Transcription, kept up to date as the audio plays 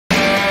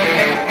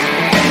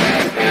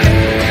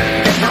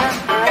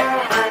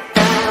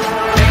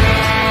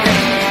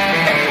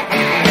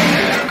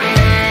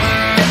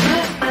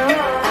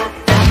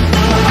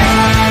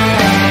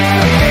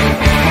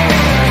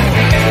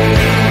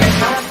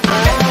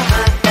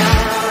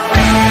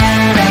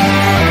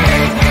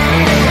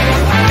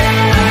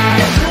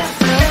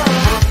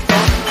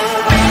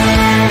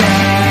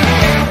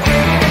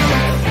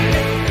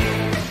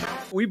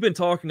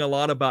been talking a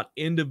lot about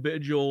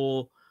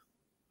individual,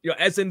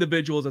 as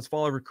individuals, as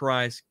followers of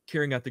Christ,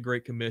 carrying out the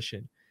Great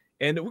Commission.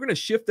 And we're going to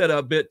shift that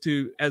a bit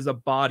to as a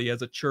body,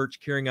 as a church,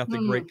 carrying out the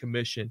Great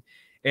Commission.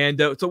 And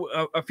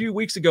so a few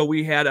weeks ago,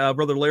 we had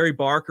Brother Larry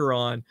Barker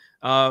on,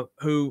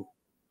 who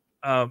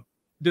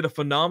did a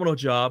phenomenal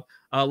job.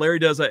 Larry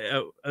does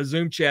a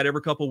Zoom chat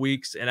every couple of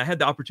weeks, and I had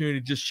the opportunity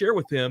to just share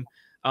with him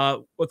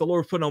what the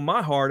Lord put on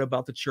my heart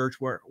about the church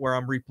where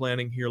I'm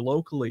replanting here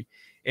locally.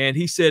 And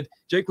he said,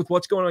 Jake, with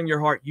what's going on in your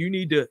heart, you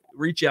need to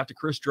reach out to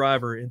Chris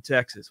Driver in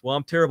Texas. Well,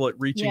 I'm terrible at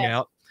reaching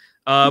out,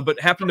 but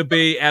happened to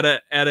be at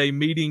a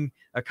meeting,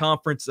 a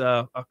conference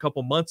a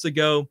couple months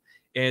ago,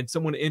 and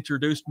someone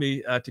introduced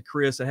me to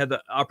Chris. I had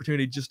the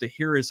opportunity just to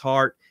hear his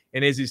heart.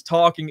 And as he's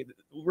talking,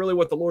 really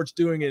what the Lord's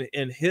doing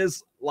in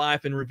his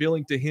life and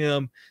revealing to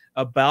him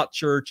about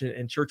church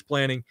and church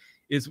planning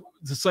is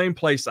the same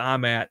place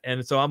I'm at.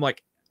 And so I'm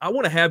like, I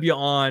want to have you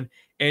on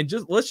and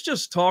let's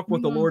just talk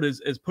what the Lord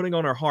is putting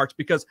on our hearts,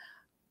 because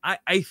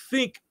I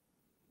think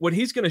what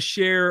he's going to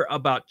share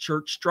about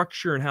church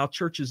structure and how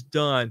church is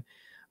done,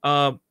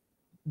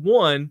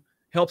 one,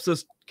 helps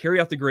us carry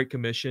out the Great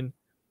Commission.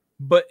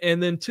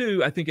 And then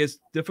two, I think as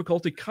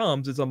difficulty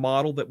comes, is a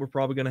model that we're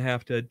probably going to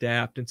have to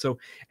adapt. And so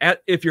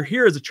if you're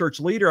here as a church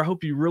leader, I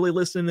hope you really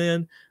listen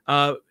in.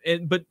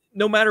 But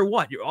no matter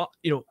what,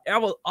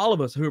 all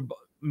of us who are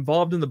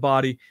involved in the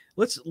body,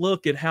 let's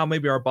look at how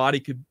maybe our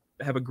body could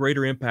have a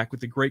greater impact with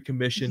the Great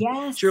Commission.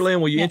 Yes. Shirley,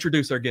 will you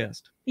introduce our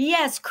guest?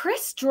 Yes.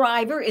 Chris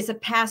Driver is a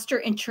pastor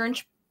and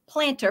church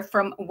planter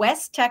from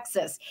West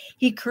Texas.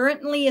 He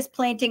currently is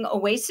planting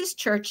Oasis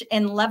Church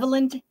in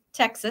Levelland,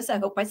 Texas. I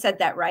hope I said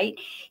that right.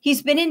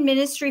 He's been in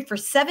ministry for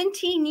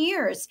 17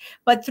 years,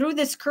 but through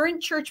this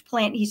current church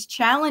plant, he's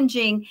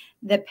challenging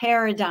the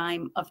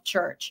paradigm of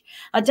church,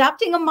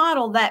 adopting a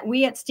model that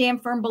we at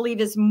Stand Firm believe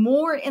is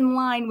more in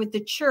line with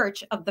the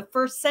church of the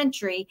first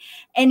century.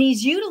 And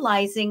he's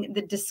utilizing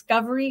the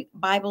Discovery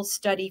Bible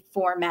Study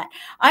format.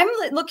 I'm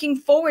looking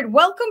forward.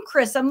 Welcome,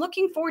 Chris. I'm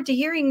looking forward to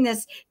hearing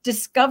this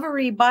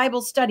Discovery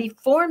Bible Study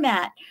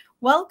format.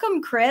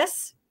 Welcome,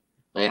 Chris.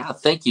 Yeah,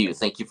 thank you.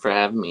 Thank you for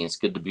having me. It's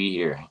good to be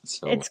here.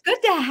 So it's good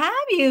to have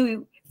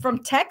you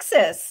from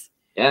Texas.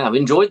 Yeah, I've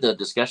enjoyed the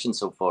discussion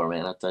so far,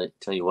 man. I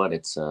tell you what,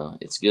 it's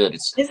good.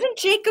 Isn't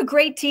Jake a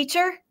great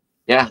teacher?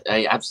 Yeah,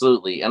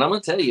 absolutely. And I'm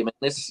going to tell you, man,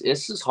 this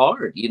is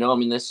hard. I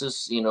mean, this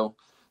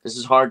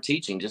is hard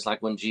teaching. Just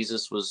like when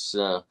Jesus was,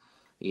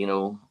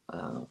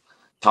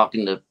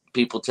 talking to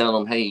people,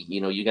 telling them, hey,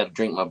 you got to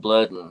drink my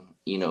blood and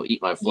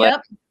eat my flesh.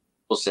 Yep.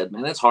 People said,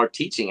 man, that's hard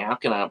teaching. How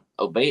can I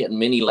obey it? And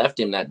many left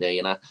him that day.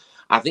 And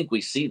I think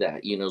we see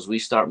that, as we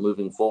start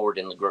moving forward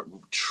in the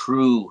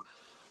true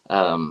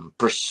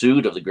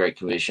pursuit of the Great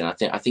Commission.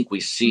 I think we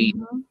see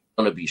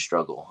going to be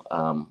struggle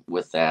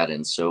with that.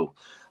 And so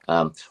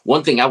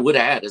one thing I would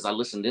add as I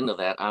listened into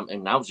that,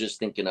 and I was just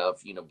thinking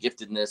of,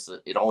 giftedness,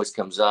 it always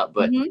comes up,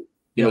 but,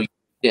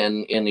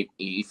 in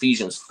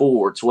Ephesians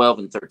 4:12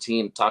 and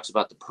 13 talks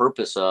about the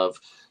purpose of,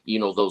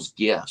 those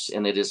gifts.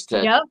 And it is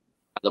to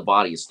the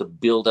body, it's to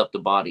build up the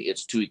body.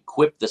 It's to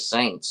equip the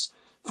saints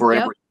for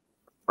every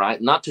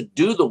right? Not to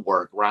do the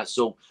work, right?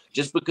 So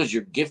just because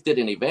you're gifted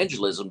in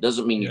evangelism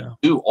doesn't mean you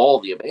do all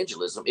the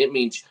evangelism. It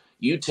means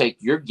you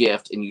take your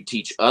gift and you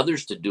teach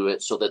others to do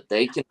it so that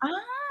they can.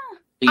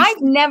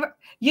 I've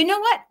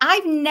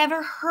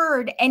never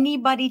heard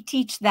anybody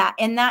teach that.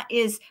 And that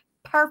is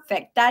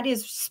perfect. That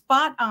is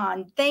spot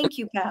on. Thank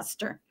you,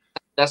 Pastor.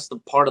 That's the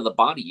part of the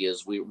body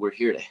is we're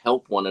here to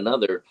help one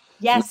another.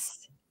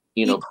 Yes.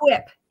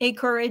 Equip,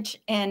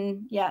 encourage,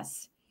 and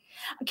yes.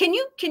 Can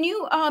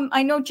you,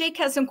 I know Jake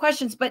has some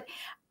questions, but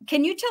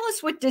can you tell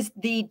us what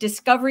the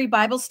Discovery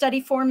Bible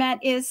Study format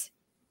is?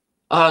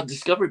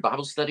 Discovery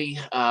Bible Study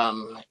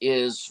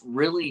is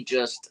really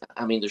just,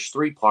 there's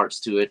 3 parts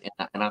to it.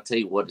 And I'll tell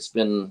you what, it's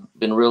been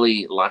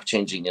really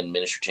life-changing and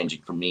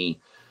ministry-changing for me.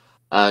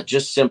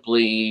 Just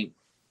simply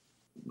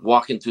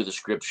walking through the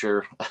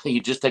scripture.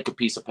 You just take a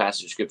piece of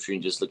passage of scripture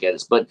and just look at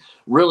it. But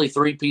really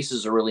 3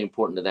 pieces are really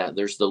important to that.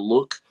 There's the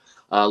look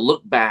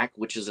back,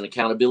 which is an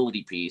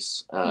accountability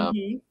piece.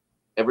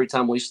 Every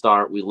time we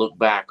start, we look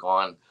back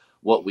on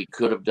what we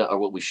could have done or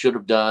what we should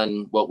have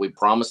done, what we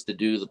promised to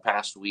do the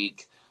past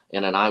week,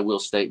 and an I will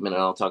statement.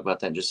 And I'll talk about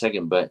that in just a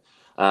second. But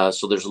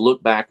so there's a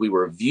look back. We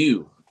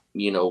review,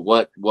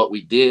 what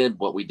we did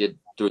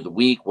through the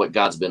week, what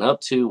God's been up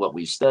to, what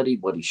we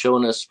studied, what he's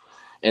shown us.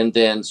 And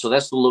then, so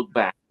that's the look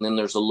back. And then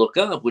there's a look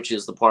up, which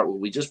is the part where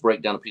we just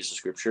break down a piece of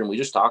scripture and we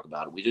just talk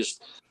about it. We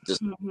just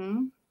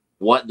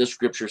what the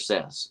scripture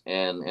says.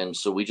 And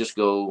so we just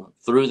go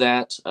through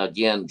that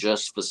again,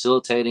 just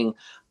facilitating.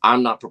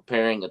 I'm not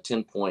preparing a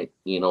 10-point,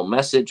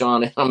 message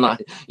on it. I'm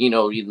not,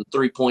 even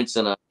 3 points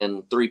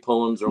in 3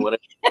 poems or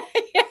whatever.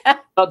 I'm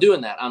not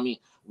doing that.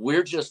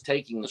 We're just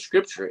taking the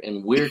scripture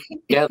and we're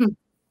together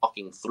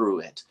walking through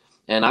it.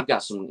 And I've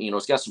got some,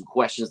 it's got some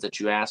questions that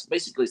you ask.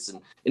 Basically, it's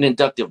an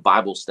inductive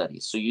Bible study.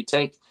 So you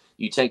take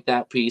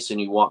that piece and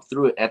you walk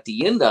through it. At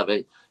the end of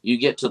it, you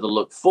get to the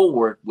look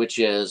forward, which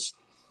is,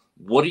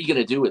 what are you going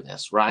to do with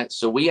this, right?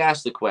 So we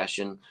ask the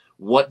question,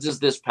 what does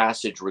this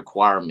passage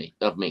require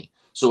of me?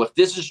 So if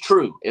this is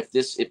true, if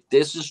this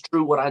is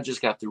true, what I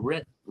just got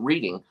through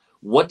reading,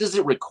 what does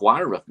it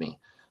require of me?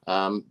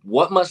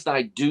 What must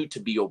I do to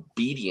be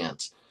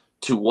obedient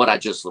to what I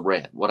just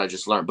read, what I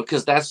just learned?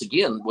 Because that's,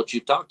 again, what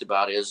you talked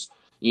about is,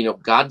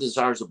 God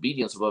desires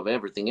obedience above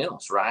everything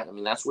else, right? I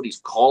mean, that's what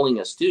he's calling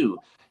us to.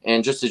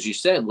 And just as you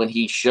said, when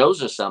he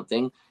shows us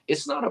something,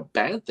 it's not a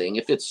bad thing.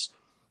 If it's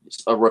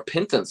a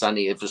repentance I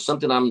need, if there's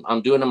something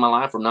I'm doing in my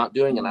life or not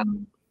doing, and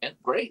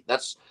great,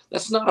 that's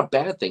not a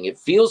bad thing. It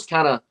feels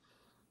kind of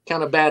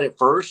bad at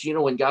first,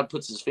 when God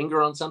puts his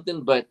finger on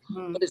something, but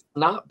it's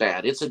not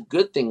bad. It's a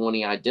good thing when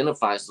he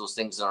identifies those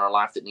things in our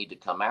life that need to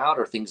come out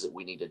or things that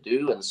we need to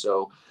do. And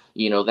so,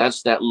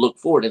 that's that look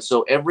forward. And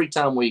so every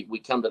time we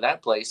come to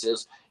that place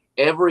is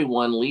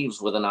everyone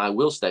leaves with an I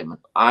will statement.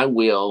 I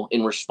will,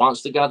 in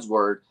response to God's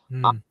word,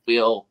 I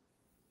will,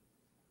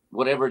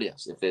 whatever it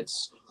is. If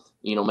it's,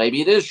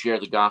 maybe it is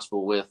share the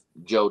gospel with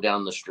Joe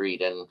down the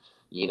street. And,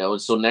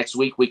 and so next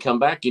week we come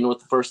back, what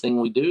the first thing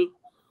we do?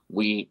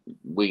 We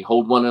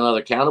hold one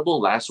another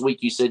accountable. Last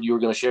week you said you were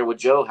going to share with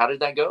Joe. How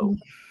did that go?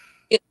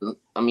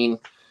 I mean,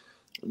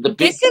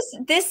 this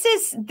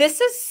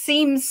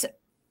seems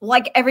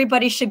like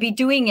everybody should be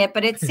doing it,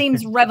 but it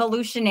seems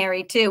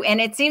revolutionary too. And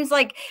it seems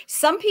like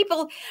some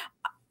people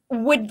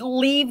would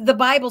leave the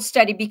Bible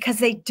study because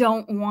they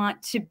don't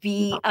want to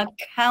be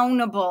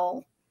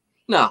accountable.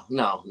 No.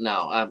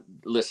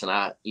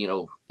 Listen,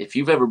 if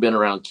you've ever been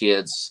around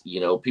kids,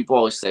 people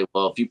always say,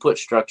 well, if you put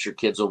structure,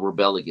 kids will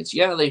rebel against.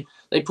 Yeah,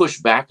 they push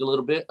back a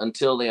little bit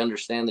until they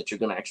understand that you're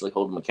going to actually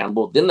hold them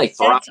accountable. Then they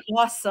thrive. That's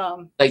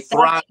awesome. They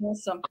thrive.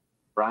 That's awesome.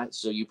 Right.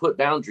 So you put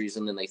boundaries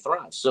and then they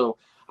thrive. So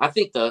I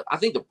think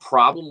the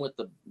problem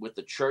with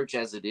the church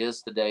as it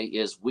is today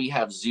is we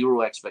have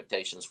zero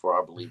expectations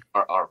for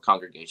our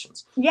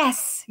congregations.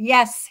 Yes.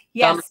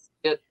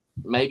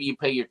 Maybe you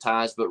pay your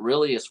tithes, but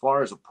really, as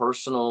far as a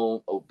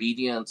personal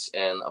obedience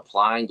and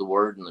applying the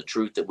word and the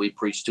truth that we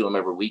preach to them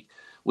every week,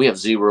 we have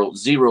zero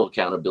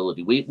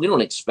accountability. We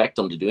don't expect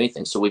them to do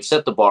anything. So we've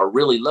set the bar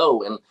really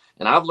low. And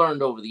I've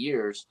learned over the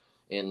years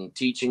in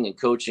teaching and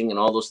coaching and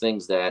all those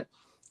things that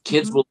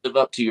kids will live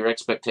up to your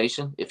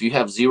expectation. If you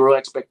have zero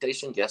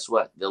expectation, guess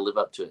what? They'll live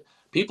up to it.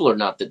 People are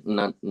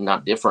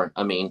not different.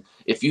 I mean,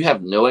 if you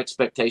have no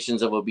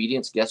expectations of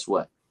obedience, guess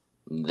what?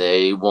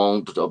 They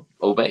won't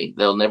obey.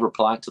 They'll never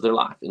apply it to their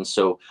life. And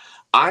so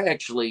I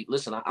actually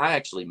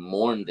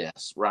mourn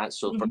this, right?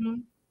 So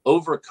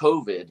over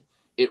COVID,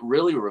 it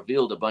really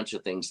revealed a bunch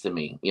of things to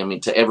me.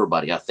 To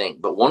everybody, I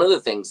think. But one of the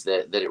things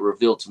that it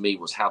revealed to me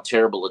was how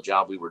terrible a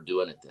job we were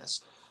doing at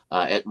this,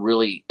 at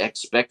really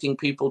expecting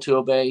people to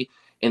obey.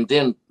 And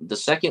then the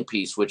second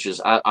piece, which is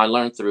I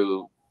learned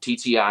through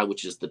TTI,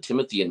 which is the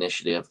Timothy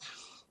Initiative,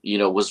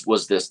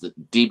 was this, the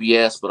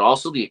DBS, but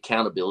also the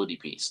accountability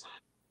piece.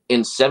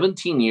 In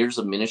 17 years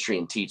of ministry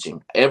and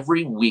teaching,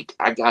 every week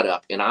I got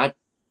up and I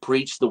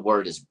preached the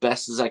word as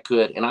best as I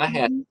could. And I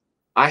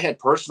had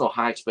personal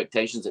high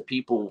expectations that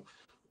people,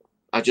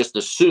 I just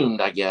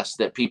assumed, I guess,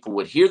 that people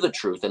would hear the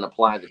truth and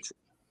apply the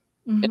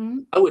truth.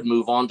 And I would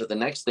move on to the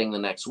next thing the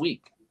next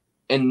week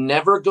and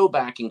never go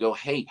back and go,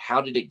 hey,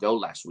 how did it go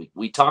last week?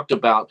 We talked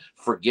about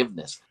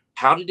forgiveness.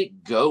 How did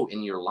it go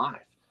in your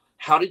life?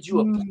 How did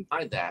you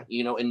apply that?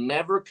 And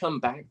never come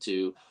back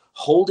to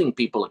holding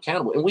people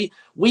accountable. And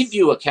we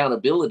view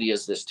accountability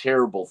as this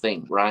terrible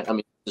thing, right? I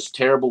mean, this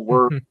terrible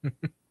word. I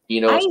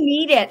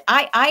need it.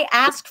 I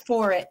asked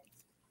for it.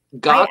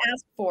 God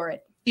asked for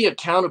it. The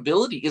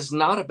accountability is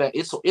not a bad.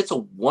 It's a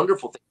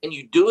wonderful thing, and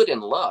you do it in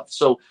love.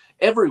 So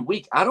every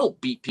week, I don't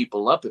beat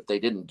people up if they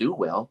didn't do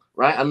well,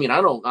 right? I mean,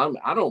 I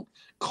don't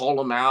call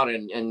them out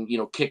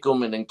and kick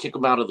them and then kick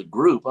them out of the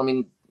group. I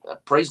mean,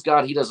 praise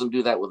God, he doesn't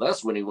do that with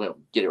us when he went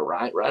get it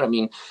right? I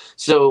mean,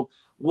 so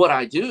what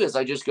I do is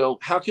I just go,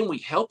 how can we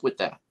help with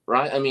that?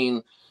 Right. I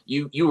mean,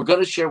 you were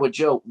going to share with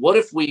Joe, what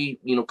if we,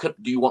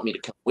 do you want me to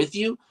come with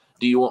you?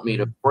 Do you want me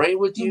to pray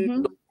with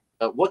you?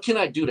 What can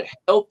I do to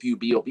help you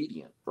be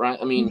obedient? Right.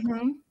 I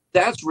mean,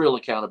 that's real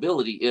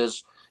accountability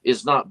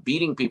is not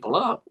beating people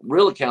up.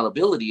 Real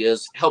accountability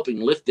is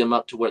helping lift them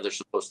up to where they're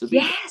supposed to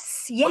be.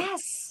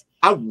 Yes.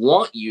 I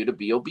want you to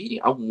be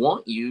obedient. I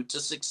want you to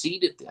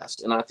succeed at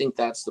this. And I think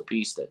that's the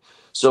piece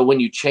so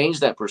when you change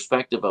that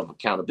perspective of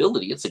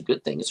accountability, it's a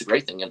good thing. It's a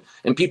great thing.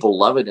 And people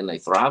love it and they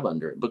thrive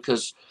under it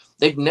because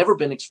they've never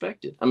been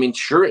expected. I mean,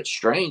 sure, it's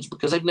strange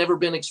because they've never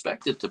been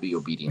expected to be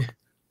obedient.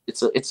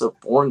 It's a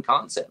foreign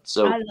concept.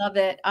 So I love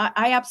it.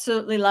 I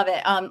absolutely love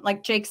it.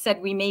 Like Jake said,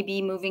 we may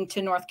be moving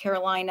to North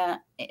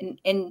Carolina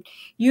and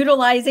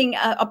utilizing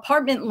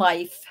apartment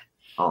life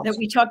that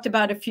we talked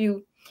about a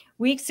few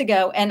weeks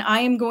ago. And I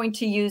am going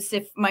to use,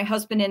 if my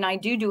husband and I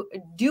do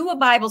a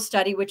Bible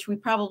study, which we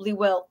probably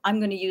will, I'm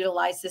going to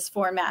utilize this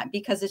format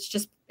because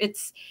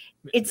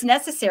it's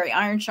necessary.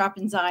 Iron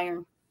sharpens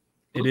iron.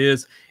 It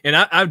is. And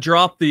I've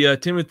dropped the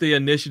Timothy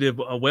Initiative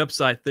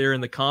website there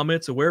in the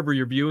comments. So wherever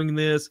you're viewing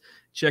this,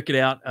 check it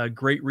out. A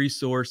great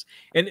resource.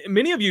 And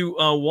many of you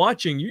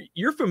watching,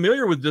 you're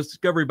familiar with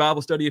Discovery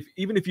Bible Study,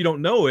 even if you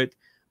don't know it,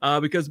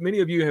 because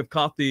many of you have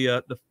caught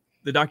the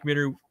the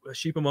documentary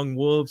Sheep Among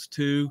Wolves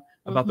too,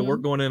 about the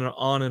work going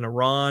on in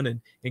Iran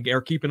and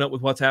are keeping up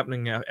with what's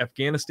happening in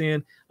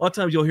Afghanistan. A lot of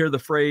times you'll hear the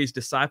phrase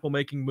disciple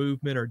making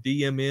movement or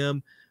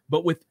DMM,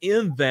 but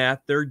within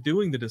that, they're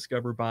doing the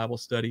Discover Bible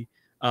Study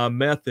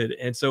method.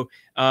 And so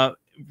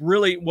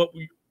really what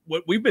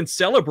we've been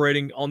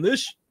celebrating on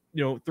this,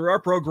 through our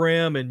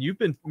program, and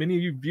many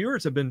of you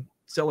viewers have been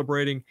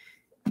celebrating,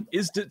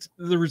 is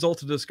the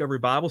results of the Discovery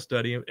Bible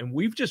Study. And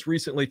we've just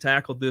recently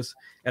tackled this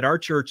at our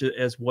church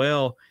as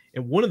well.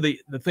 And one of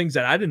the things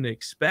that I didn't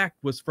expect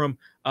was from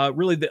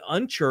really the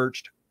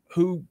unchurched,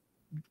 who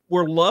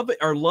are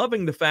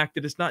loving the fact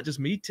that it's not just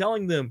me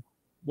telling them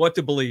what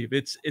to believe.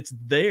 It's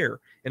there.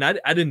 And I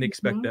didn't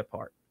expect that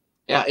part.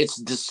 Yeah, it's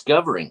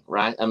discovering,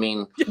 right? I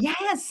mean,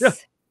 yes.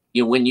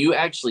 Yeah. When you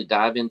actually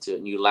dive into it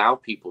and you allow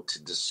people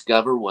to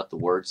discover what the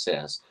word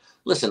says.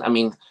 Listen, I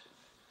mean,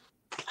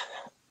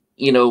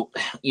 you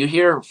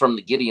hear from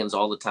the Gideons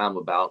all the time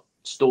about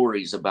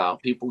stories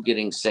about people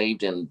getting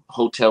saved in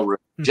hotel rooms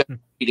just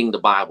reading the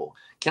Bible.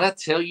 Can I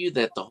tell you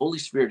that the Holy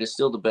Spirit is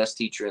still the best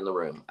teacher in the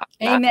room?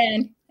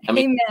 Amen.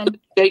 Amen. The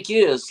mistake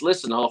is,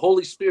 listen, the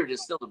Holy Spirit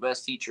is still the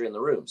best teacher in the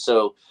room.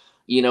 So,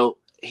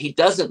 he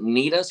doesn't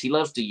need us. He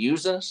loves to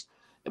use us,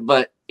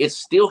 but it's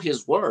still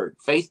his word.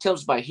 Faith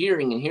comes by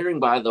hearing, and hearing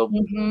by the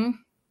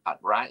God,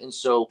 right? And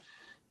so,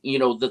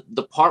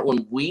 the part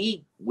when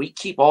we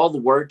keep all the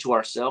word to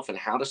ourselves and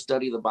how to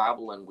study the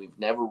Bible, and we've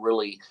never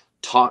really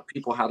taught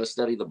people how to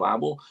study the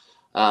Bible.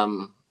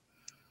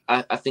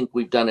 I think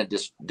we've done a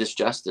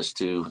disjustice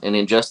to and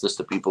injustice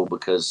to people,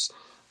 because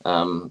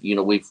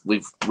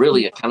we've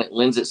really, it kind of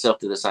lends itself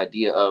to this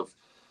idea of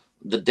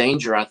the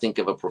danger, I think,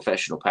 of a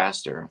professional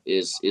pastor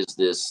is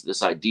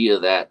this idea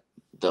that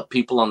the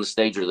people on the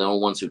stage are the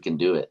only ones who can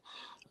do it.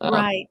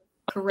 Right.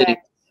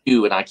 Correct.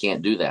 You and I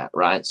can't do that.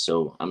 Right.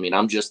 So, I mean,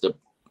 I'm just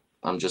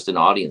an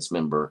audience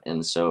member.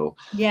 And so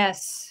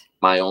yes,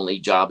 my only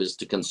job is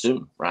to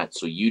consume. Right.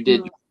 So you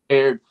did, you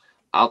prepared,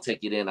 I'll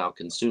take it in, I'll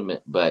consume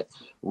it. But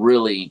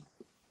really,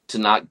 to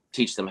not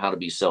teach them how to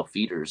be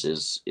self-feeders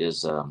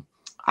is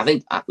I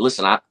think,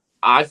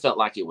 I felt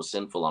like it was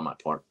sinful on my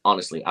part.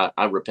 Honestly,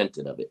 I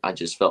repented of it. I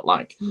just felt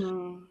like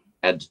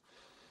had,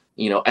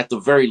 at the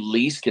very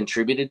least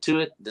contributed to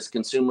it, this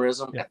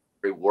consumerism. At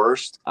the very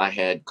worst, I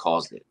had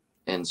caused it.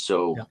 And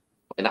so,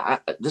 and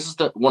this is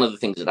one of the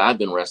things that I've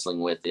been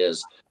wrestling with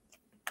is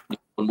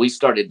when we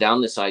started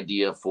down this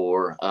idea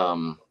for,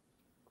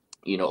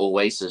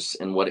 Oasis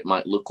and what it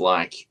might look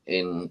like.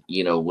 And,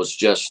 was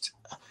just,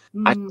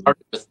 I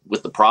started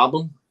with the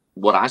problem,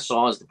 what I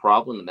saw as the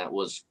problem, and that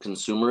was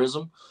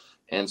consumerism.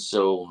 And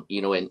so,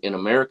 in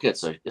America,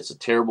 it's a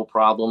terrible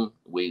problem.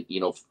 We,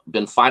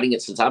 been fighting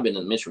it since I've been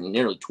in the ministry,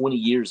 nearly 20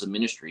 years of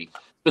ministry.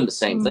 It's been the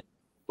same thing,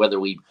 whether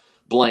we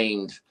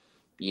blamed,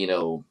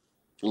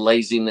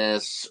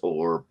 laziness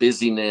or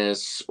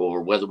busyness,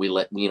 or whether we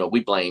we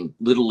blame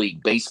Little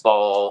League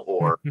baseball,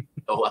 or,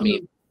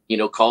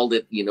 called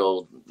it,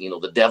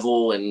 the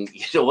devil, and,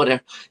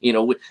 whatever,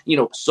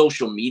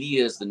 social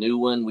media is the new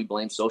one. We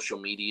blame social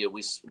media.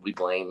 We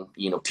blame,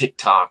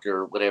 TikTok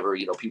or whatever,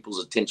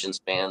 people's attention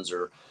spans,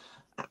 or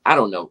I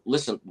don't know.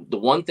 Listen, the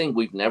one thing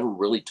we've never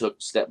really took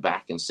a step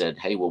back and said,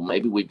 hey, well,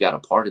 maybe we've got a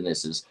part in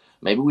this, is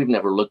maybe we've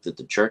never looked at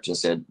the church and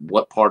said,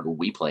 what part are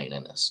we playing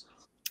in this?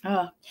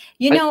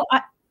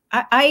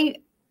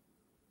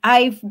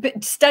 I've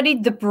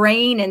studied the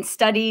brain and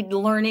studied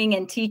learning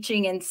and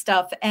teaching and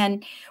stuff.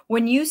 And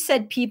when you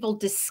said people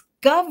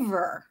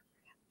discover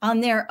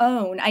on their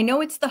own, I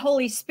know it's the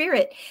Holy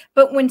Spirit,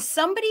 but when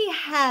somebody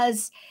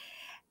has,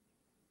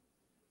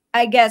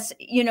 I guess,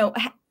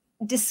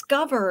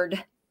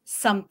 discovered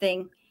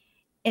something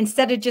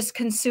instead of just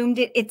consumed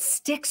it, it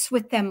sticks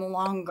with them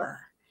longer.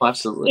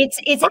 Absolutely.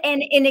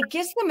 And it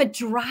gives them a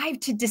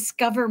drive to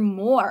discover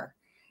more.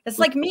 It's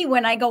like me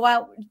when I go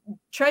out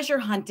treasure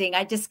hunting,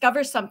 I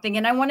discover something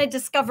and I want to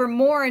discover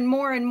more and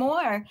more and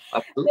more.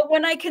 Absolutely. But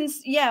when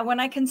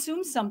I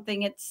consume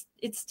something, it's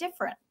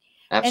different.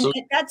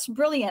 Absolutely. And that's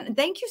brilliant.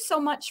 Thank you so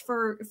much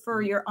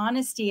for your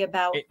honesty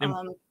about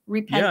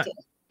repenting.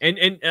 Yeah.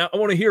 And I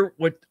want to hear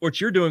what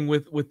you're doing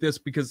with this,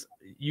 because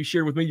you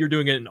shared with me you're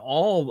doing it in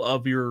all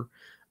of your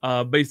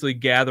basically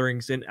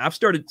gatherings. And I've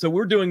started, so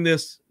we're doing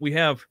this. We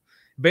have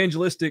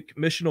evangelistic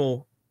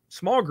missional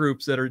small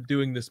groups that are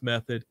doing this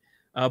method.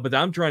 But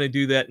I'm trying to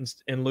do that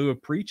in lieu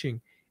of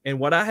preaching. And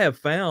what I have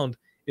found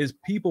is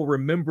people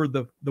remember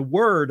the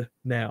word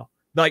now.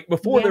 Like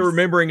before, they're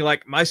remembering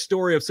like my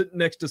story of sitting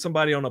next to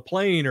somebody on a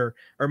plane or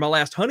my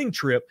last hunting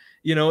trip.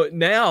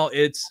 Now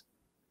it's,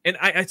 and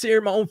I see it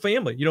in my own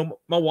family.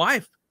 My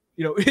wife,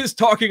 is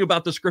talking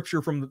about the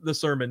scripture from the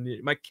sermon.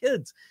 My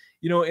kids,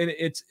 and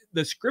it's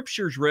the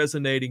scriptures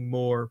resonating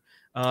more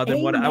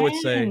than what I would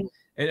say.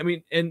 And I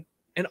mean,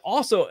 and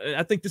also,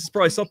 I think this is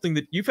probably something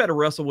that you've had to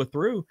wrestle with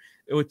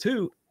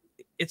too.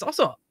 It's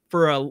also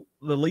for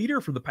the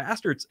leader, for the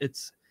pastor.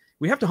 It's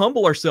we have to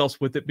humble ourselves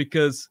with it,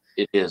 because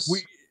it is.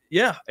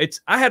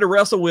 I had to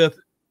wrestle with.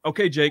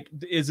 Okay, Jake,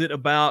 is it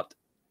about?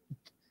 I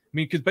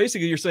mean, because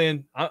basically you're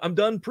saying I'm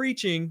done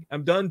preaching.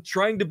 I'm done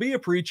trying to be a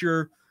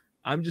preacher.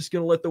 I'm just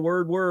going to let the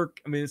word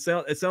work. I mean, it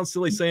sounds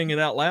silly saying it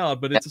out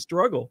loud, but it's a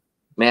struggle.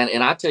 Man,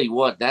 and I tell you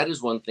what, that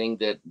is one thing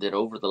that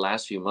over the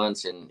last few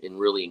months in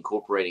really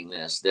incorporating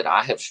this, that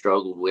I have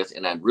struggled with,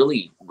 and I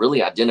really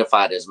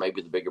identified as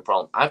maybe the bigger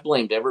problem. I've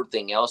blamed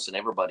everything else and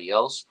everybody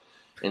else,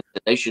 and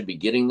that they should be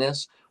getting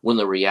this, when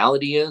the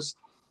reality is,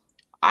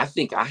 I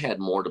think I had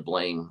more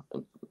blame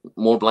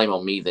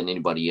on me than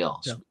anybody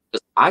else. Yeah.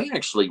 Because I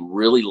actually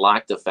really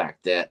like the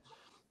fact that,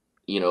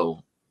 you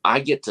know, I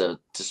get to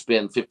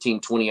spend 15,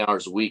 20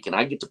 hours a week, and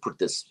I get to put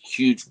this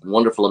huge,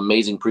 wonderful,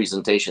 amazing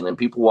presentation, and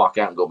people walk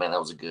out and go, man, that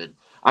was good.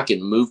 I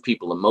can move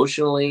people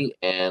emotionally,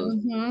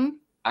 and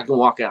I can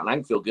walk out and I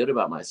can feel good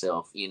about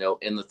myself, you know.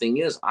 And the thing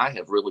is, I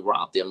have really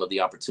robbed them of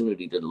the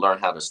opportunity to learn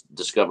how to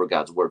discover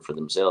God's word for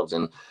themselves.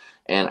 And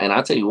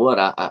I tell you what,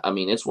 I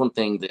mean, it's one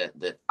thing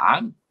that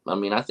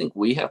I think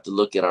we have to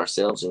look at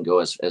ourselves and go,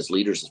 as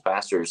leaders, as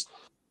pastors,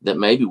 that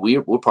maybe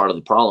we're part of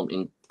the problem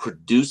in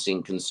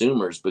producing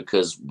consumers,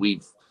 because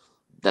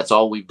that's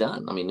all we've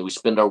done. I mean, we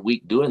spend our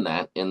week doing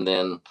that, and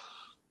then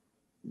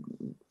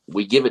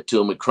we give it to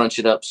them. We crunch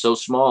it up so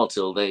small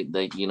till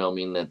they you know, I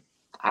mean, that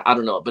I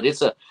don't know, but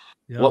it's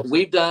what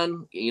we've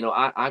done. You know,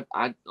 I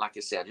like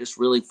I said, I just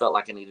really felt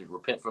like I needed to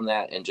repent from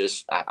that, and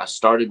just I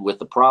started with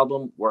the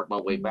problem, worked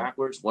my way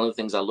backwards. One of the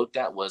things I looked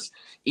at was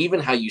even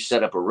how you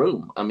set up a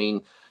room. I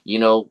mean, you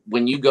know,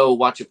 when you go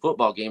watch a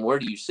football game, where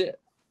do you sit?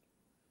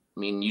 I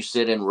mean, you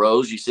sit in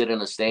rows, you sit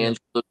in a stand,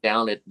 you look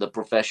down at the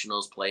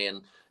professionals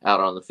playing out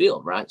on the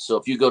field, right? So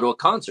if you go to a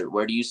concert,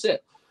 where do you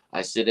sit?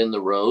 I sit in the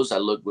rows. I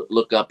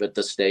look up at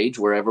the stage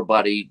where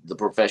everybody, the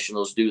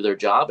professionals, do their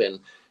job, and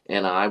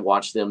I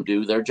watch them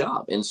do their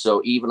job. And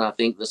so even I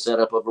think the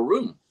setup of a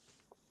room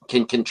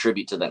can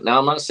contribute to that. Now,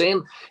 I'm not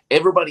saying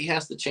everybody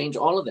has to change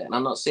all of that, and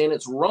I'm not saying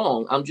it's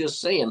wrong. I'm just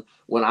saying,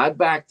 when I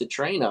backed the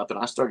train up and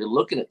I started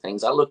looking at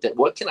things, I looked at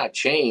what can I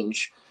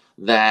change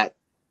that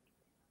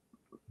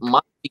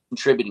might be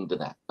contributing to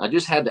that. I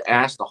just had to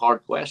ask the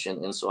hard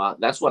question. And so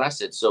that's what I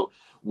said. So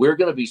we're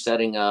going to be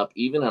setting up,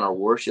 even in our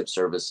worship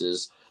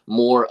services,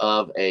 more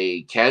of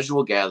a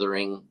casual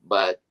gathering,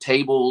 but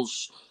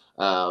tables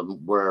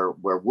where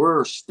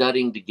we're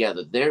studying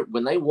together.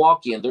 When they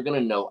walk in, they're going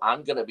to know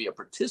I'm going to be a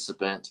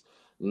participant,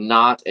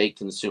 not a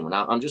consumer.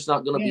 Now, I'm just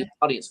not going to be an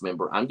audience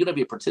member. I'm going to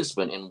be a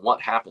participant in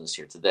what happens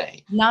here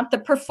today. Not the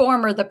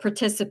performer, the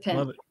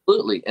participant.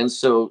 Absolutely. And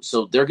so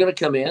they're going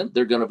to come in,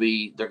 they're going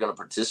to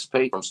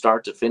participate from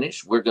start to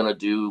finish. We're going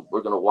to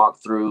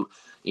walk through,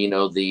 you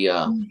know, the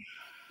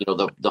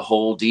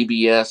whole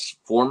DBS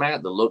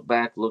format, the look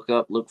back, look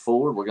up, look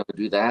forward. We're going to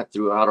do that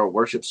throughout our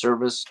worship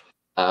service.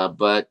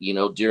 But, you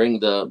know, during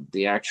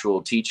the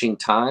actual teaching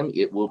time,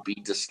 it will be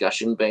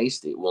discussion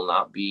based. It will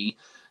not be,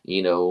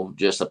 you know,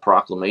 just a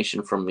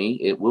proclamation from me.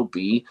 It will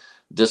be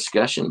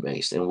discussion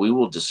based, and we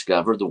will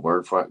discover the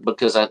word for it,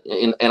 because I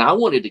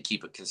wanted to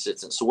keep it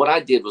consistent. So what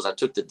I did was I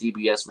took the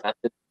DBS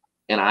method,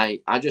 and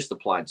I just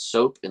applied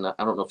soap. And I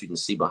don't know if you can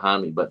see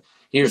behind me, but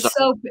here's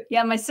soap.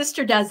 Yeah, my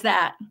sister does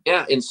that.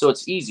 Yeah, and so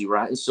it's easy,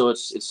 right? And so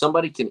it's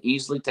somebody can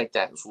easily take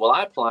that. Well,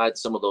 I applied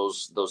some of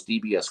those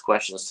DBS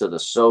questions to the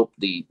soap,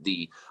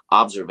 the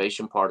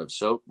observation part of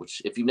soap,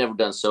 which, if you've never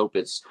done soap,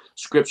 it's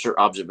scripture,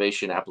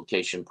 observation,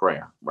 application,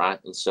 prayer, right?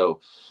 And so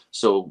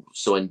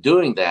in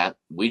doing that,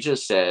 we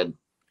just said,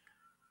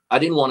 I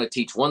didn't want to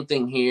teach one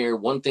thing here,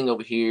 one thing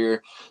over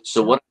here.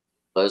 So what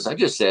I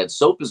just said,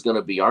 soap is going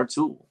to be our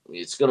tool.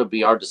 It's going to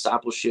be our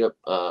discipleship.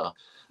 So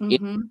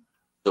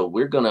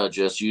we're going to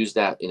just use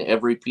that in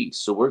every piece.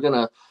 So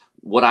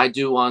what I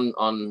do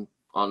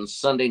on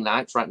Sunday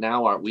nights right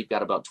now, we've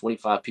got about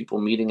 25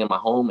 people meeting in my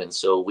home. And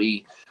so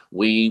we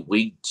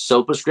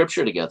soap a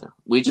scripture together.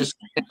 We just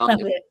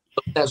put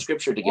that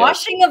scripture together.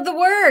 Washing of the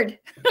word.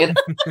 And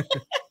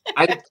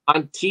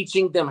I'm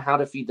teaching them how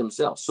to feed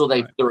themselves. So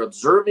they're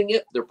observing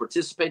it, they're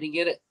participating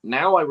in it.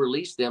 Now I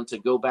release them to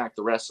go back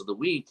the rest of the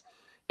week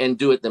and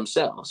do it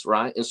themselves,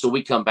 right? And so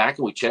we come back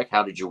and we check,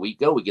 how did your week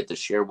go? We get to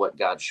share what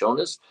God's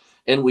shown us,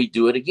 and we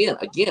do it again.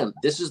 Again,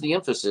 this is the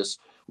emphasis.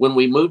 When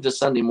we move to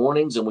Sunday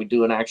mornings and we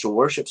do an actual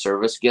worship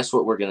service, guess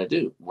what we're going to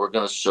do? We're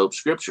going to soap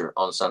scripture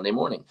on Sunday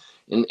morning.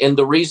 And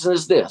the reason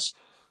is this: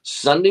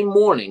 Sunday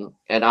morning,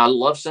 and I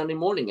love Sunday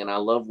morning, and I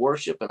love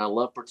worship, and I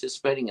love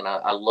participating, and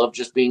I love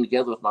just being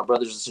together with my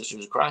brothers and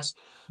sisters in Christ.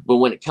 But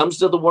when it comes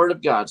to the Word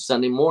of God,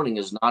 Sunday morning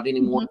is not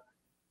anymore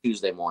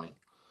Tuesday morning,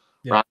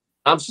 right?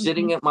 I'm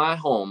sitting at my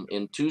home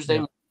in Tuesday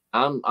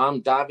morning.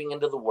 I'm diving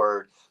into the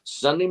Word.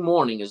 Sunday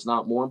morning is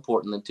not more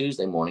important than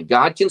Tuesday morning.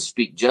 God can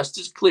speak just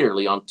as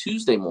clearly on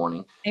Tuesday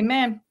morning.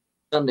 Amen.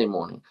 Sunday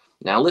morning.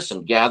 Now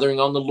listen, gathering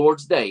on the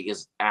Lord's Day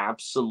is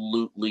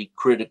absolutely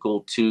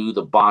critical to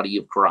the body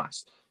of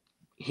Christ.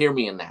 Hear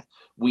me in that.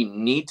 We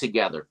need to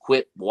gather.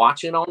 Quit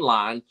watching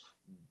online.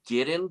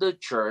 Get into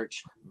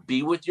church.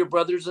 Be with your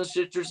brothers and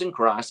sisters in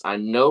Christ. I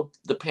know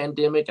the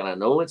pandemic, and I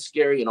know it's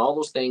scary and all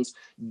those things.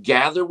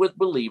 Gather with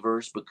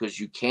believers, because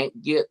you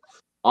can't get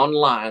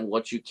online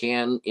what you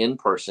can in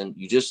person.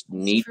 You just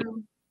need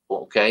to.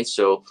 Okay,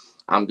 so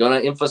I'm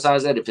going to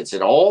emphasize that. If it's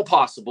at all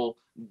possible,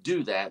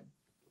 do that.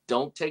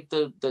 Don't take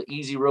the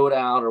easy road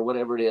out or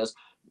whatever it is.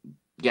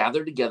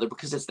 gather together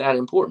because it's that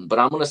important. But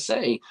I'm going to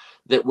say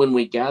that when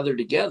we gather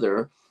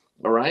together,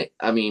 all right,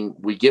 I mean,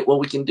 we get what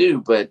we can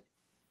do, but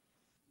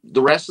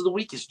the rest of the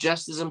week is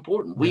just as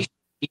important. We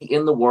should be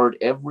in the Word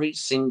every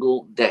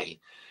single day.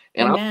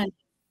 And Amen.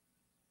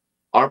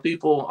 our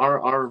people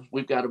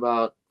we've got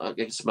about, I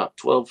guess about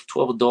 12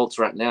 adults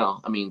right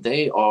now. I mean,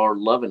 they are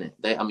loving it.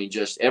 I mean,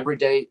 just every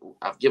day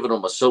I've given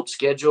them a soap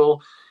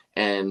schedule,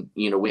 and,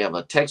 we have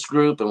a text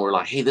group, and we're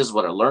like, hey, this is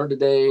what I learned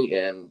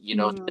today. And,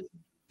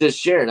 just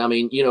sharing, I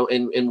mean,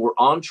 and we're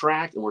on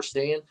track and we're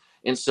staying.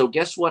 And so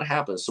guess what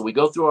happens? So we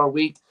go through our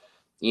week,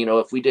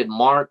 if we did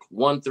Mark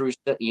 1 through,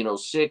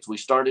 6, we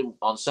started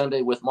on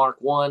Sunday with Mark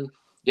 1.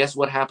 Guess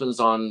what happens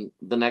on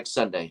the next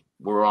Sunday?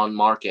 We're on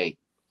Mark 8.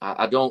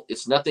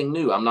 It's nothing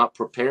new. I'm not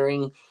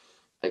preparing.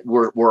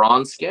 We're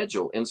on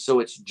schedule. And so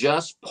it's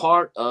just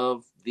part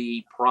of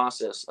the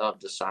process of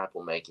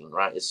disciple making,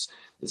 right? It's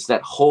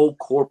that whole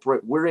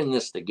corporate, we're in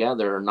this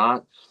together,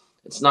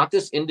 it's not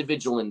this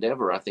individual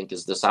endeavor, I think,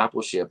 is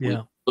discipleship. Yeah.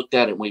 We looked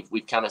at it and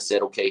we've kind of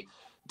said, okay,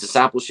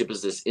 discipleship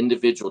is this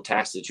individual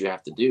task that you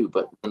have to do.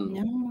 But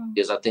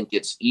I think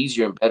it's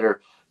easier and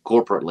better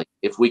corporately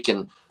if we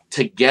can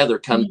together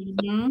come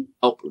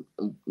help,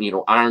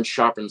 iron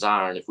sharpens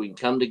iron. If we can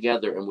come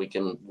together and we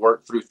can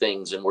work through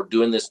things and we're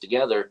doing this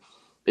together,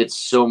 it's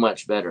so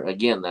much better.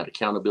 Again, that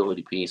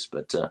accountability piece.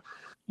 But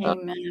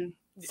amen.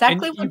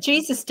 Exactly what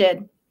Jesus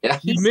did. Yeah.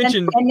 He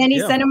mentioned, and then he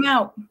sent them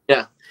out.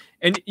 Yeah.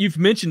 And you've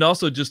mentioned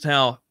also just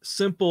how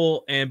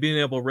simple and being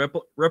able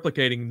to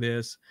replicating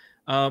this.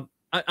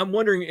 I'm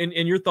wondering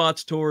in your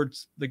thoughts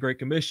towards the Great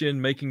Commission,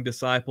 making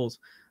disciples,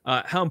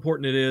 how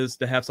important it is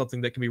to have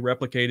something that can be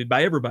replicated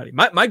by everybody.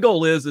 My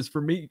goal is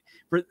for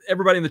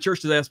everybody in the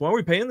church to ask, why are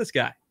we paying this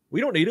guy? We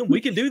don't need him.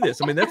 We can do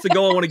this. I mean, that's the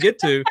goal I want to get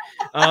to.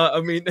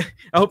 I mean,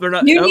 I hope they're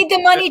not. You need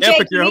the money,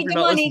 Jake. You need the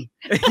money.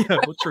 Yeah,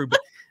 well, true.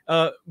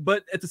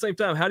 But at the same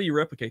time, how do you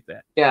replicate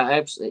that? Yeah,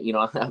 absolutely.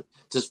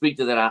 To speak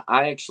to that,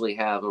 I actually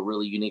have a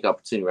really unique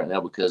opportunity right now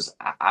because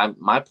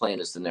my plan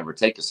is to never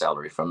take a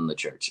salary from the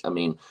church. I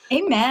mean,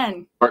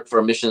 amen. Work for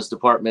a missions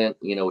department,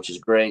 which is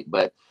great,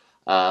 but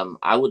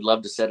I would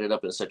love to set it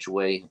up in such a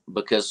way,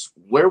 because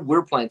where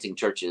we're planting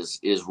churches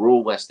is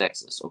rural West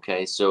Texas.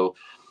 Okay, so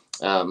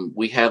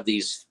we have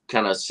these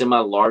kind of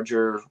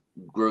semi-larger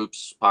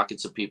groups,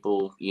 pockets of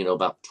people,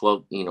 about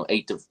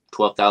 8 to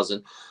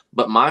 12,000.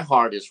 But my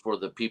heart is for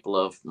the people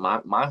of my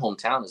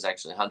hometown is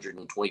actually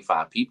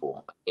 125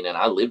 people, and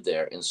I live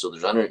there. And so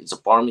it's a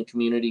farming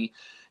community.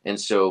 And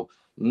so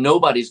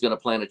nobody's going to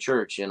plant a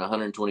church in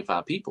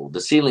 125 people.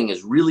 The ceiling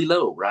is really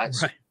low, right?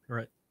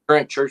 Right.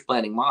 Current church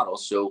planting model.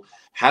 So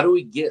how do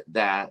we get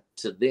that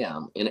to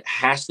them? And it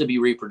has to be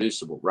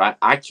reproducible, right?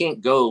 I can't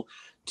go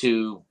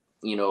to,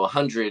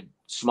 100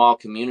 small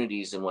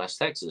communities in West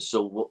Texas.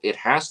 So it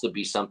has to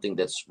be something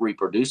that's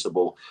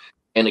reproducible.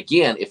 And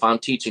again, if I'm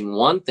teaching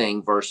one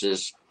thing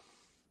versus,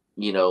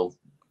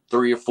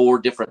 3 or 4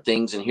 different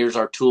things, and here's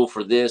our tool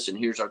for this, and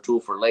here's our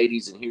tool for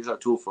ladies, and here's our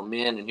tool for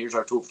men, and here's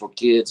our tool for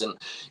kids. And,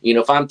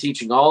 if I'm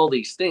teaching all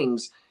these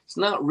things, it's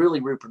not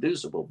really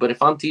reproducible. But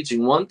if I'm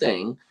teaching one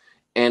thing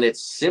and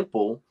it's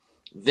simple,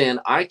 then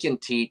I can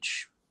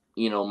teach,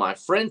 my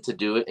friend to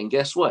do it. And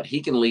guess what?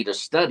 He can lead a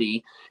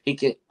study.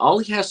 All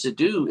he has to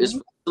do is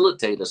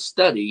facilitate a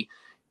study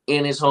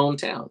in his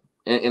hometown.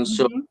 And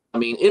so, I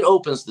mean, it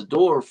opens the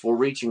door for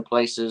reaching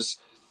places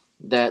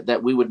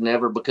that we would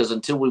never, because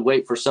until we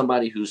wait for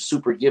somebody who's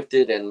super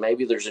gifted and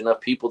maybe there's enough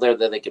people there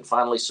that they can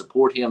finally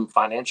support him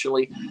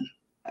financially,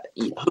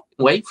 who can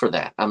wait for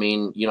that? I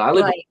mean, I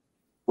live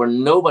where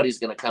nobody's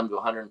going to come to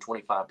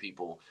 125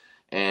 people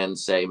and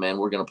say, man,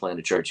 we're going to plant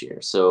a church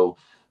here. So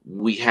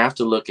we have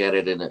to look at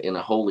it in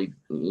a wholly,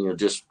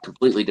 just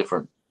completely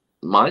different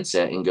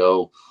mindset and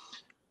go,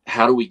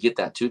 how do we get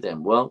that to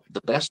them? Well,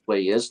 the best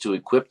way is to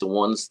equip the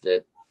ones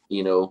that,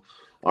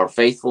 are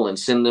faithful and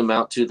send them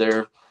out to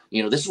their,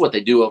 this is what they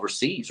do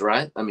overseas,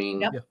 right? I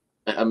mean,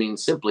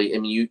 simply,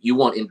 you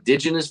want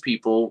indigenous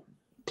people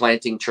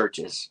planting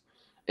churches.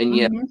 And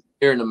yet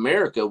here in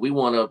America, we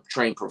want to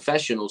train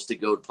professionals to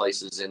go to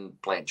places and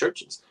plant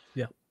churches.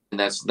 Yeah. And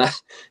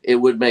it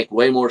would make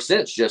way more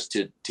sense just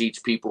to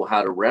teach people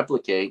how to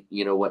replicate,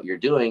 what you're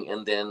doing,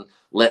 and then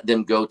let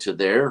them go to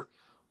their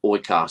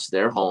oikos,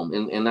 their home.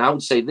 And I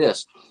would say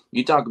this,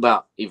 you talk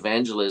about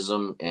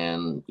evangelism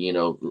and,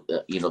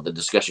 the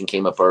discussion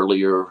came up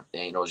earlier,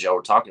 as y'all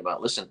were talking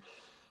about, listen,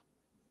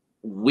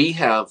 we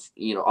have,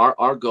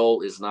 our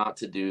goal is not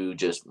to do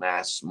just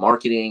mass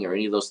marketing or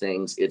any of those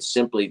things. It's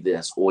simply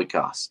this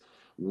oikos.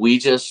 We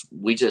just,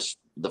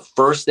 the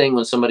first thing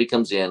when somebody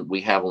comes in,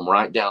 we have them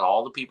write down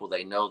all the people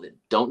they know that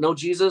don't know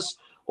Jesus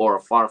or are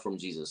far from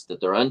Jesus, that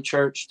they're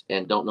unchurched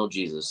and don't know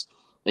Jesus.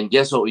 And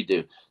guess what we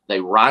do? They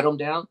write them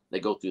down.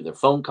 They go through their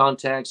phone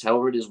contacts,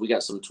 however it is. We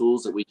got some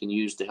tools that we can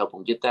use to help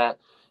them get that,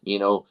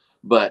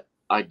 but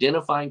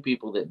identifying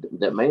people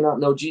that may not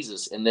know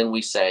Jesus. And then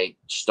we say,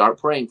 start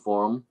praying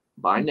for them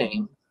by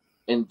name,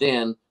 and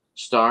then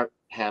start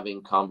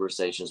having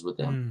conversations with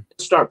them.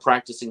 Start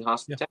practicing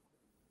hospitality.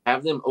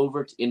 have them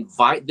over,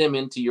 invite them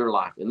into your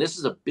life. And this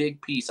is a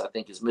big piece I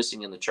think is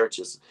missing in the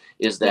churches,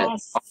 is that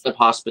Yes. of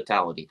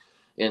hospitality.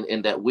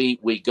 And that we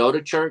go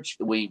to church,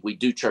 we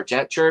do church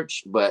at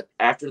church, but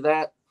after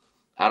that,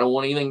 I don't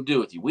want anything to do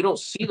with you. We don't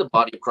see the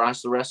body of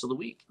Christ the rest of the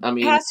week. I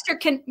mean, Pastor,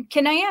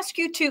 can I ask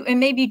you to, and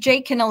maybe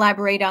Jake can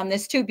elaborate on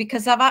this too,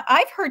 because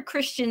I've heard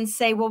Christians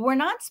say, well, we're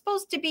not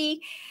supposed to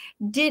be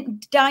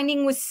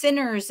dining with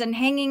sinners and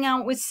hanging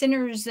out with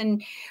sinners,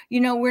 and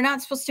we're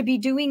not supposed to be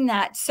doing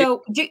that.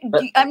 So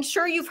I'm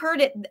sure you've heard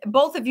it.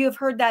 Both of you have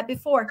heard that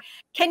before.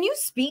 Can you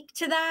speak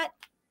to that?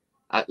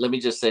 Let me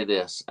just say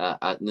this.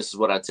 This is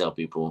what I tell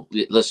people.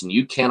 Listen,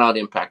 you cannot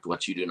impact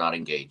what you do not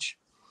engage.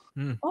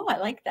 Oh, I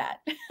like that.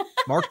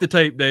 Mark the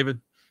tape, David.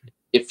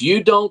 If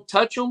you don't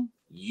touch them,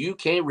 you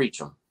can't reach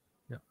them.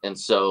 Yeah. And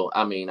so,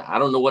 I mean, I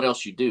don't know what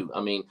else you do.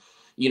 I mean,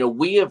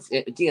 we have,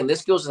 again,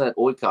 this goes to that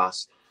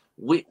oikos.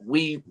 We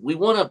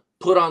want to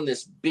put on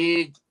this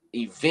big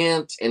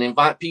event and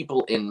invite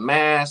people in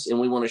mass, and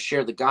we want to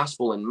share the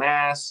gospel in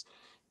mass,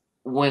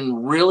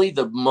 when really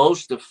the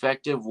most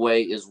effective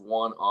way is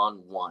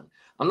one-on-one.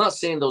 I'm not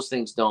saying those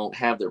things don't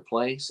have their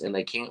place and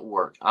they can't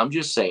work. I'm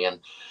just saying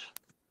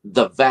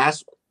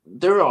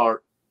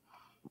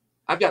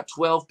I've got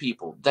 12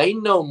 people. They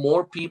know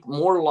more people,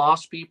 more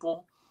lost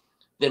people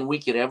than we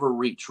could ever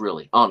reach,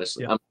 really,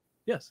 honestly. Yeah.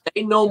 Yes.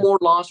 They know more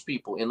lost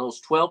people in those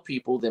 12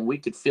 people than we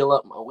could fill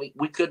up.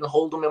 We couldn't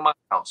hold them in my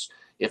house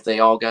if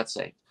they all got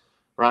saved,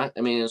 right?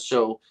 I mean,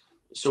 so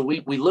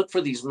we look for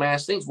these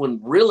mass things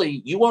when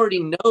really you already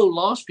know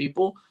lost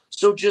people.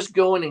 So just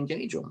go and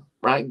engage them,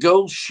 right?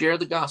 Go share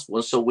the gospel.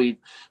 And so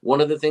one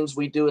of the things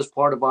we do as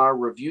part of our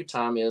review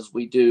time is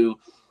we do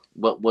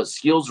what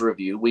skills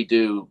review. We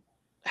do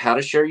how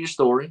to share your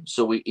story.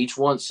 So we each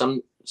one,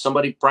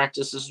 somebody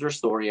practices their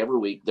story every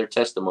week, their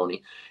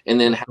testimony,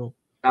 and then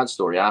God's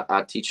story.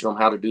 I teach them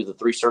how to do the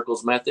 3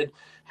 circles method,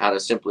 how to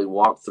simply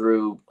walk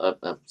through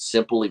a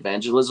simple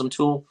evangelism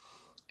tool.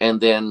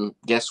 And then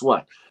guess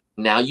what?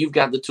 Now you've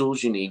got the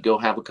tools you need. Go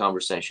have a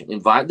conversation.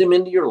 Invite them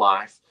into your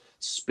life.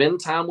 Spend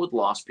time with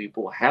lost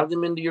people. Have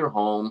them into your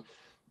home.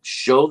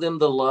 Show them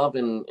the love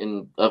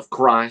of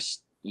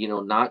Christ.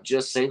 Not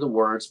just say the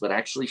words, but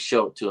actually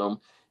show it to them.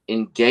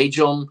 Engage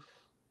them.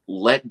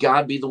 Let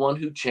God be the one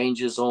who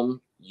changes them.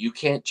 You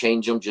can't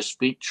change them. Just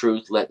speak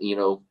truth. Let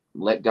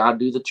God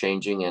do the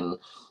changing, and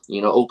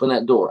open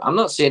that door. I'm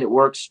not saying it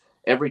works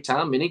every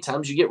time. Many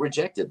times you get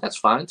rejected. That's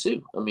fine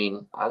too. I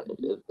mean,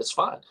 it's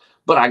fine.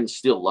 But I can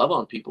still love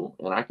on people,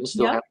 and I can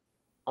still have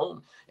a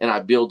home, and I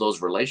build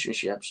those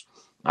relationships.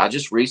 I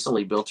just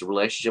recently built a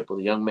relationship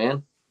with a young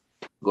man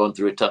going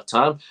through a tough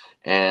time,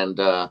 and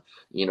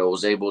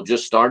was able,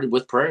 just started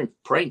with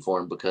praying for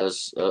him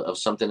because of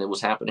something that was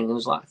happening in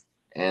his life.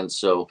 And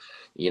so,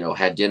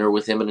 had dinner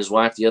with him and his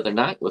wife the other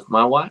night with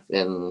my wife,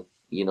 and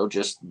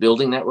just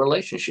building that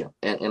relationship.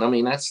 And I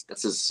mean, that's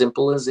as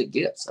simple as it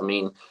gets. I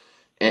mean,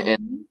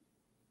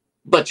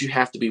 but you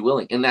have to be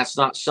willing, and that's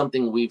not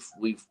something we've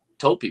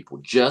told people.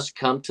 Just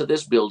come to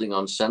this building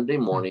on Sunday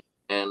morning,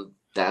 and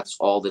that's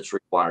all that's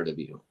required of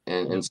you.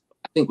 And so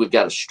I think we've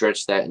got to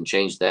stretch that and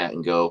change that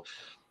and go,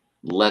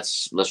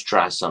 let's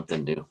try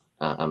something new.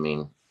 I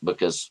mean,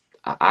 because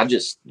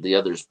the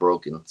other's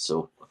broken.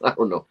 So I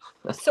don't know.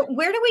 So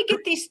where do we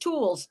get these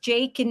tools,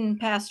 Jake and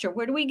Pastor?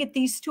 Where do we get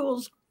these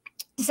tools?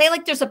 Say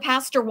like there's a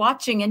pastor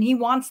watching and he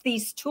wants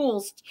these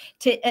tools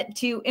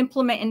to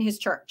implement in his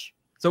church.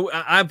 So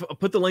I've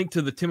put the link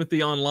to the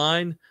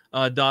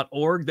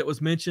timothyonline.org that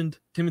was mentioned,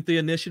 Timothy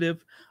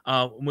Initiative.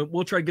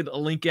 We'll try to get a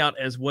link out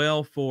as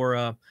well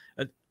for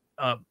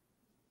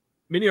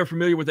many are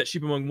familiar with that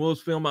Sheep Among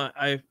Wolves film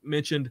I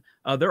mentioned.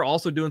 They're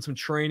also doing some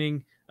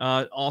training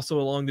also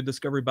along the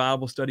Discovery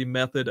Bible Study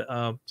method.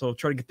 So I'll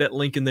try to get that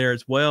link in there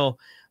as well.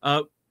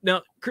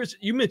 Now, Chris,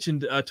 you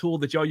mentioned a tool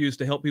that y'all use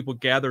to help people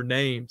gather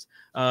names.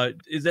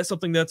 Is that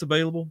something that's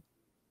available?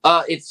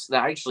 I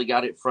actually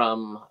got it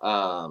from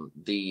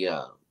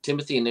the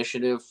Timothy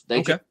Initiative.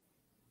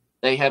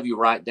 They have you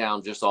write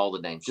down just all the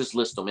names, just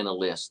list them in a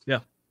list.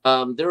 Yeah.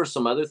 There are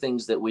some other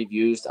things that we've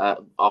used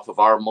off of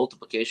our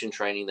multiplication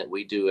training that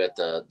we do at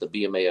the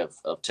BMA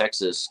of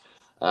Texas.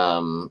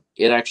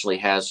 It actually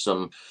has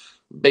some,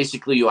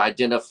 basically you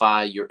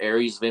identify your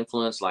areas of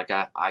influence. Like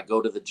I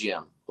go to the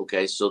gym.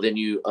 Okay. So then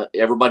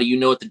everybody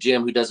at the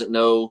gym who doesn't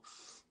know,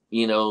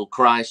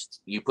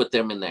 Christ, you put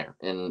them in there.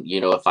 And,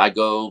 if I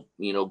go,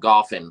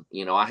 golfing,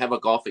 I have a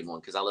golfing one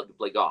because I love to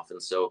play golf. And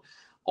so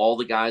all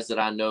the guys that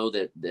I know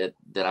that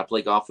I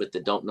play golf with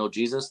that don't know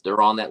Jesus,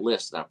 they're on that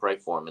list, and I pray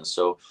for them. And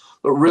so,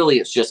 but really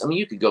it's just,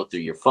 you could go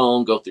through your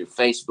phone, go through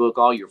Facebook,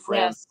 all your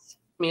friends.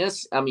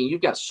 Yes.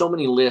 You've got so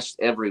many lists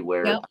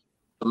everywhere. Yep.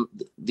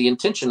 The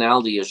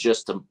intentionality is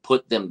just to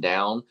put them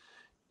down,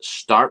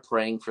 start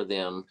praying for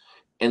them,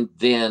 and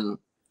then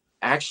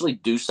actually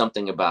do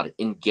something about it.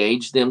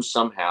 Engage them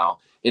somehow,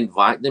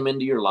 invite them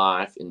into your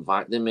life,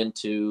 invite them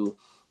into,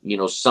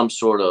 some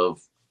sort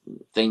of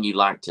thing you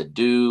like to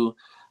do.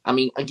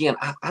 Again,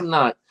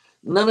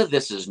 none of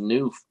this is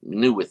new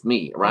with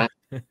me, right?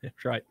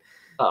 That's right.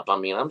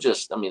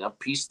 I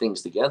piece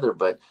things together,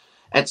 but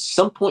at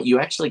some point you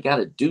actually got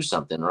to do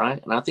something,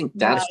 right? And I think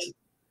that's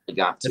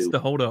That's the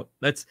holdup.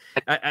 That's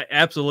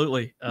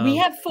absolutely. We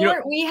have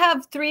we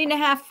have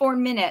 3.5-4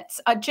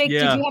 minutes. Jake,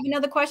 did you have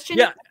another question?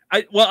 Yeah.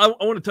 I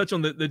want to touch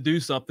on the do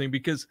something,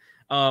 because,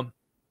 and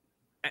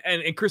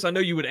Chris, I know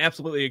you would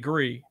absolutely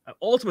agree.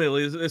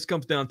 Ultimately, this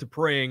comes down to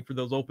praying for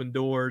those open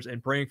doors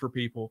and praying for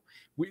people.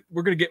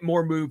 We're going to get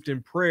more moved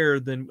in prayer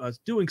than us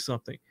doing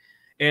something.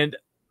 And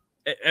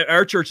at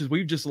our churches,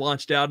 we've just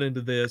launched out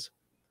into this.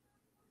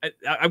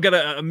 I've got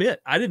to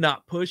admit, I did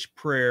not push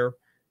prayer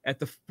at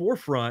the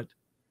forefront,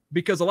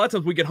 because a lot of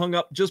times we get hung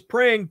up just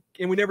praying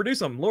and we never do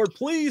something. Lord,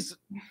 please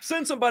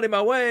send somebody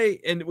my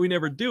way, and we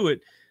never do it.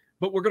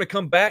 But we're going to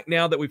come back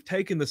now that we've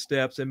taken the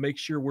steps and make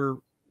sure we're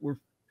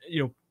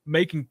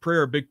making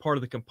prayer a big part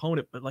of the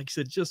component. But like you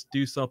said, just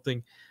do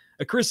something.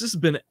 Chris, this has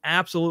been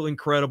absolutely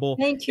incredible.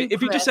 Thank you,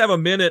 If you just have a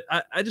minute,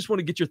 I just want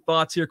to get your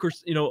thoughts here. Of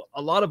course,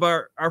 a lot of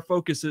our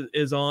focus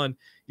is on,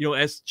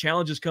 as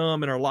challenges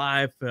come in our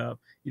life,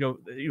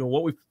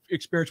 what we've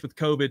experienced with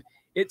COVID.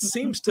 It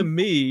seems to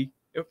me,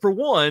 for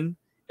one,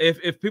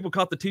 if people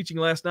caught the teaching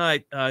last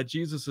night,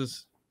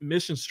 Jesus's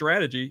mission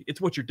strategy,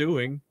 it's what you're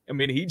doing. I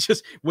mean, he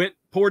just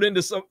poured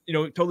into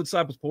told the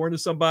disciples, pour into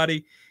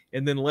somebody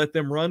and then let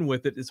them run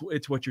with it.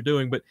 It's what you're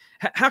doing. But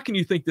how can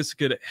you think this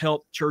could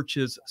help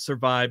churches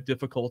survive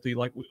difficulty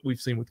like we've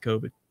seen with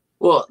COVID?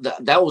 Well,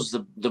 that was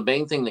the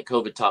main thing that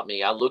COVID taught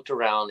me. I looked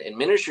around, and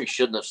ministry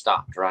shouldn't have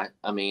stopped, right?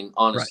 I mean,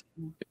 honestly,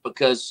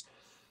 because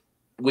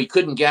we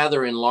couldn't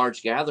gather in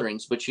large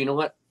gatherings. But you know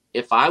what?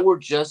 If I were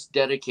just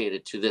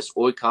dedicated to this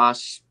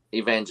oikos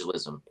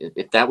evangelism,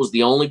 if that was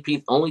the only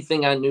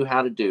thing I knew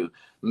how to do,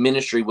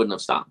 ministry wouldn't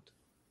have stopped,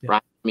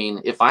 right? I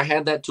mean, if I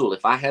had that tool,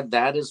 if I had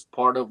that as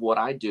part of what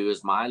I do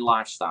as my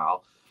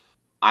lifestyle,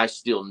 I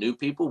still knew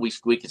people. We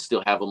could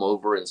still have them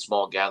over in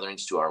small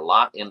gatherings into our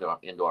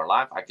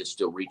life. I could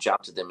still reach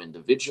out to them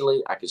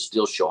individually. I could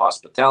still show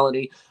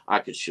hospitality. I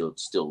could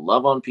still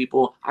love on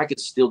people. I could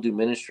still do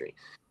ministry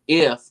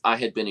if I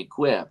had been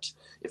equipped.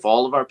 If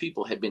all of our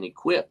people had been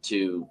equipped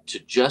to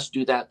just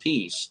do that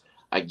piece,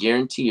 I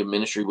guarantee you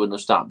ministry wouldn't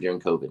have stopped during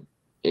COVID.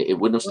 It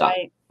wouldn't have stopped,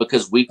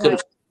 because we could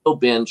have still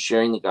been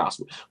sharing the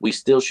gospel. We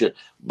still should.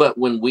 But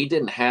when we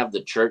didn't have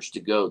the church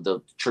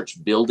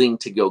building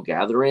to go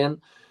gather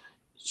in,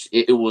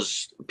 it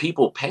was,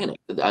 people panicked.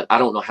 I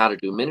don't know how to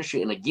do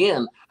ministry. And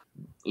again,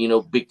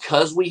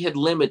 because we had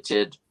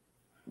limited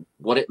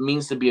what it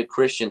means to be a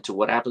Christian to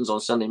what happens on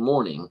Sunday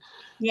morning.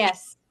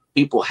 Yes.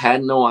 People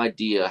had no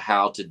idea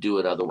how to do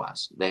it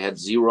otherwise. They had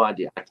zero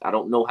idea. I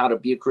don't know how to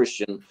be a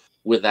Christian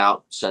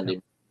without Sunday.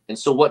 And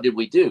so what did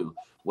we do?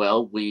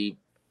 Well, we,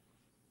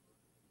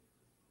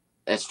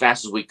 as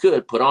fast as we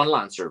could, put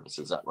online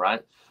services up,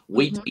 right?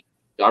 We teach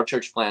our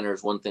church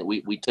planners one thing.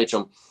 We teach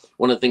them,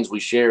 one of the things we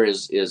share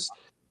is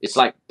it's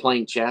like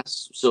playing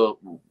chess. So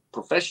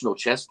professional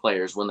chess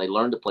players, when they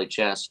learn to play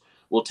chess,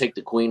 will take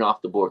the queen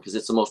off the board because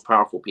it's the most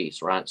powerful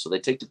piece, right? So they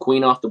take the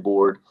queen off the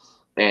board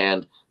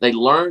and they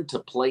learn to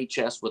play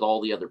chess with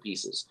all the other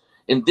pieces.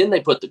 And then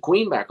they put the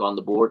queen back on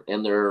the board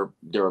and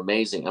they're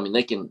amazing. I mean,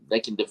 they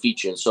can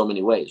defeat you in so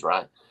many ways,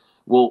 right?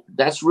 Well,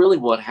 that's really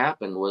what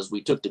happened was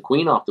we took the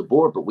queen off the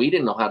board, but we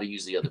didn't know how to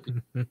use the other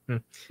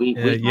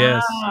pieces.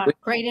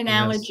 Great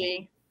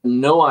analogy.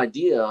 No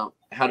idea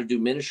how to do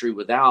ministry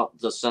without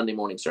the Sunday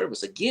morning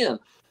service. Again,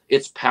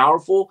 it's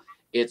powerful.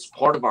 It's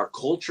part of our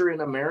culture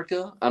in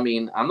America. I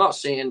mean, I'm not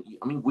saying,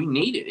 we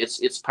need it.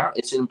 It's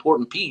an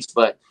important piece,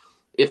 but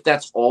if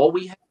that's all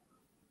we have,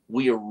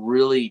 we are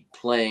really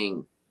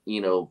playing,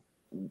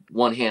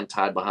 one hand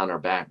tied behind our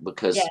back,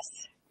 because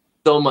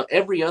so much,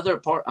 every other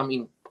part,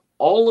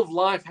 all of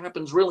life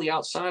happens really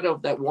outside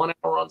of that 1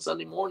 hour on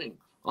Sunday morning.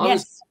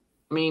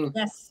 Honestly,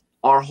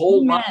 our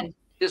whole life is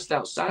just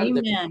outside of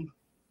that.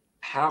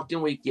 How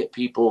can we get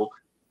people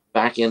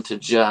back into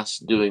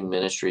just doing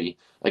ministry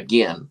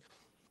again?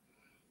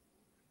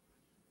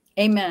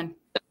 Amen.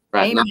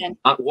 Right.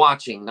 Not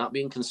watching, not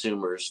being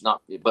consumers,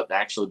 but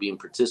actually being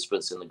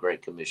participants in the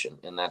Great Commission.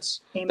 And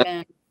that's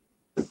Amen.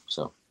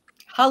 So.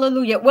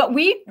 Hallelujah. Well,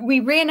 we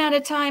ran out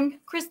of time.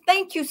 Chris,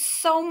 thank you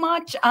so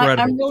much.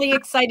 I'm really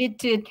excited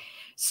to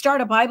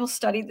start a Bible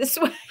study this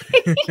way.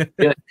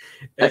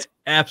 That's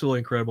absolutely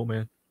incredible,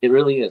 man. It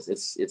really is.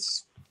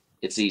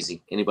 It's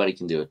easy. Anybody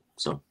can do it.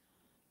 So,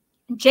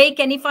 Jake,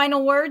 any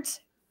final words?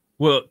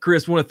 Well,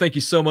 Chris, I want to thank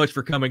you so much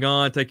for coming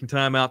on, taking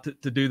time out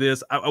to do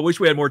this. I wish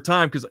we had more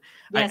time, because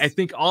I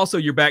think also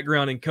your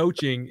background in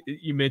coaching,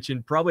 you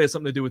mentioned, probably has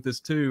something to do with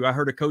this too. I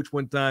heard a coach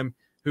one time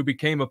who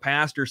became a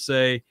pastor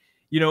say,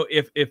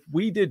 if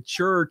we did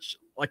church,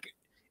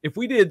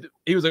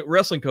 he was a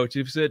wrestling coach.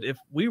 He said, if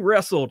we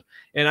wrestled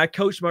and I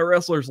coached my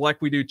wrestlers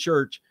like we do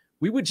church,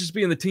 we would just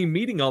be in the team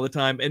meeting all the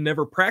time and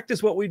never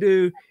practice what we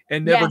do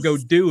and never go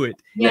do it.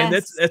 And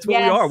that's what we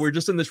are. We're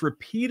just in this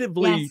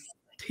repeatedly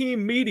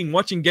team meeting,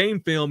 watching game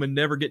film and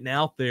never getting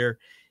out there.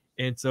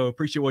 And so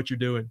appreciate what you're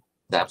doing.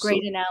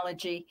 Absolutely. Great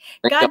analogy.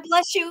 God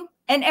bless you.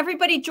 And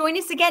everybody join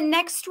us again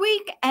next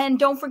week. And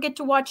don't forget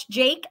to watch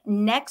Jake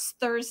next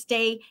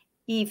Thursday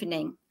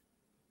evening.